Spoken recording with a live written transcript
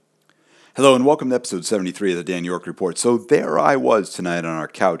Hello and welcome to episode 73 of the Dan York Report. So there I was tonight on our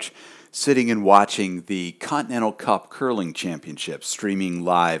couch, sitting and watching the Continental Cup Curling Championship streaming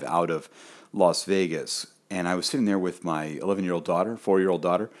live out of Las Vegas. And I was sitting there with my 11-year-old daughter, 4-year-old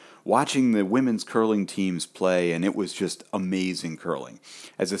daughter, watching the women's curling teams play, and it was just amazing curling.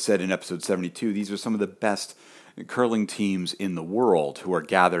 As I said in episode 72, these are some of the best curling teams in the world who are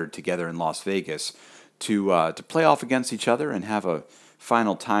gathered together in Las Vegas to play off against each other and have a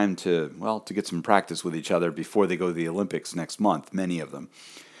final time to get some practice with each other before they go to the Olympics next month, many of them.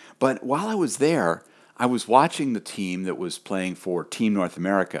 But while I was there, I was watching the team that was playing for Team North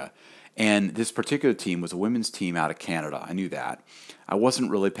America, and this particular team was a women's team out of Canada. I knew that. I wasn't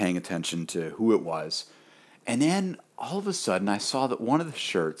really paying attention to who it was. And then all of a sudden, I saw that one of the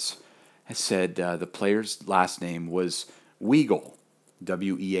shirts had said the player's last name was Weagle,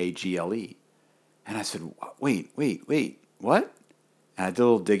 Weagle. And I said, wait, what? And I did a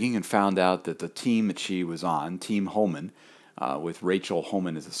little digging and found out that the team that she was on, Team Homan, with Rachel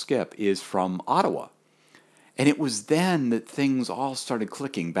Homan as a skip, is from Ottawa. And it was then that things all started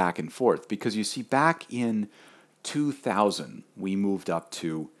clicking back and forth because you see, back in 2000, we moved up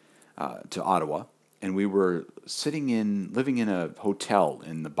to Ottawa, and we were living in a hotel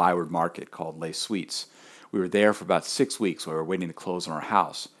in the Byward Market called Les Suites. We were there for about 6 weeks while we were waiting to close on our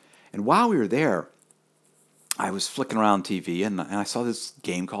house. And while we were there, I was flicking around TV and I saw this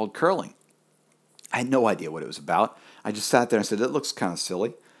game called curling. I had no idea what it was about. I just sat there and said, it looks kind of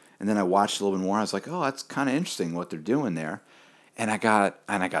silly. And then I watched a little bit more. I was like, oh, that's kind of interesting what they're doing there. And I got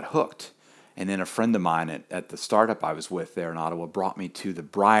hooked. And then a friend of mine at the startup I was with there in Ottawa brought me to the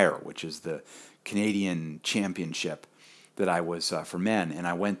TDYR, which is the Canadian championship that I was for men. And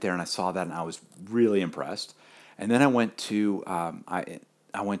I went there and I saw that and I was really impressed. And then I went to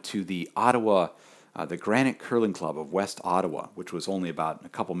I went to the Ottawa, the Granite Curling Club of West Ottawa, which was only about a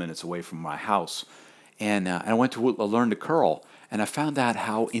couple minutes away from my house. And I went to learn to curl, and I found out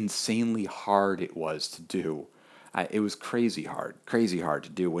how insanely hard it was to do. It was crazy hard to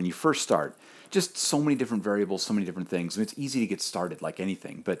do when you first start. Just so many different variables, so many different things. And it's easy to get started like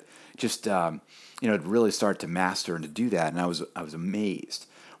anything, but just to really start to master and to do that, and I was amazed.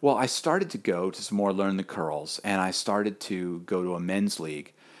 Well, I started to go to some more learn the curls, and I started to go to a men's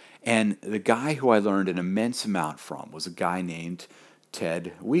league. And the guy who I learned an immense amount from was a guy named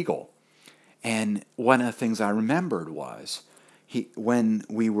Ted Weagle. And one of the things I remembered was when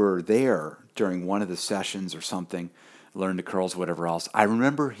we were there during one of the sessions or something, learn the curls, whatever else, I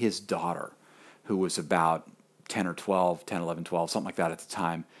remember his daughter, who was about 10 or 12, 10, 11, 12, something like that at the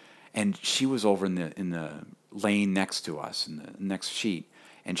time. And she was over in the lane next to us, in the next sheet,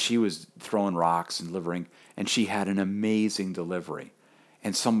 and she was throwing rocks and delivering, and she had an amazing delivery.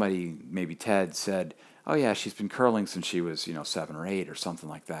 And somebody, maybe Ted, said, "Oh yeah, she's been curling since she was 7 or 8 or something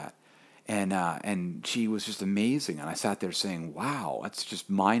like that," and she was just amazing. And I sat there saying, "Wow, that's just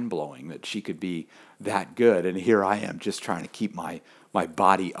mind blowing that she could be that good." And here I am, just trying to keep my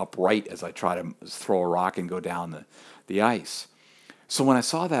body upright as I try to throw a rock and go down the ice. So when I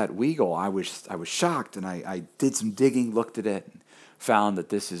saw that Weagle, I was shocked, and I did some digging, looked at it, and found that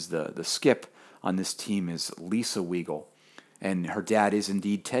this is the skip on this team is Lisa Weagle. And her dad is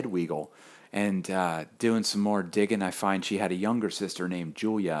indeed Ted Weagle. And doing some more digging, I find she had a younger sister named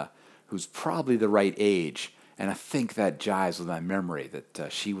Julia, who's probably the right age. And I think that jives with my memory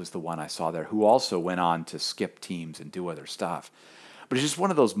that she was the one I saw there, who also went on to skip teams and do other stuff. But it's just one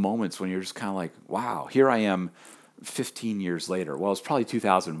of those moments when you're just kind of like, wow, here I am 15 years later. Well, it's probably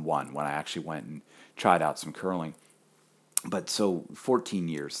 2001 when I actually went and tried out some curling. But so 13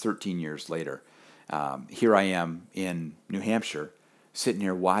 years later, here I am in New Hampshire, sitting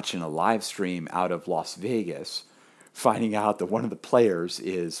here watching a live stream out of Las Vegas, finding out that one of the players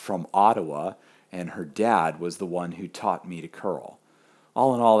is from Ottawa, and her dad was the one who taught me to curl.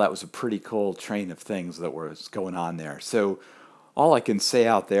 All in all, that was a pretty cool train of things that was going on there. So all I can say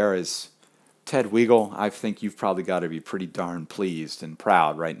out there is, Ted Weagle, I think you've probably got to be pretty darn pleased and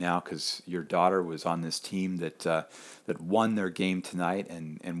proud right now because your daughter was on this team that won their game tonight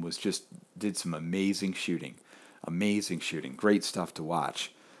and did some amazing shooting, great stuff to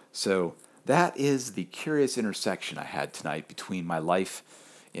watch. So that is the curious intersection I had tonight between my life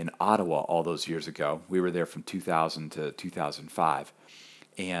in Ottawa all those years ago. We were there from 2000 to 2005,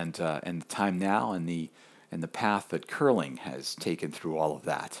 and the time now and the path that curling has taken through all of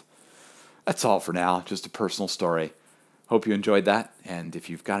that. That's all for now, just a personal story. Hope you enjoyed that, and if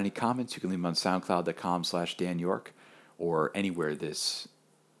you've got any comments, you can leave them on soundcloud.com/Dan York or anywhere this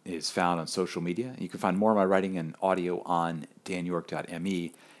is found on social media. You can find more of my writing and audio on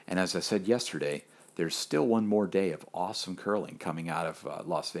danyork.me, and as I said yesterday, there's still one more day of awesome curling coming out of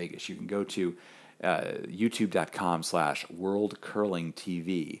Las Vegas. You can go to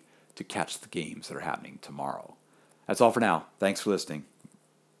youtube.com/worldcurlingtv to catch the games that are happening tomorrow. That's all for now. Thanks for listening.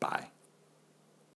 Bye.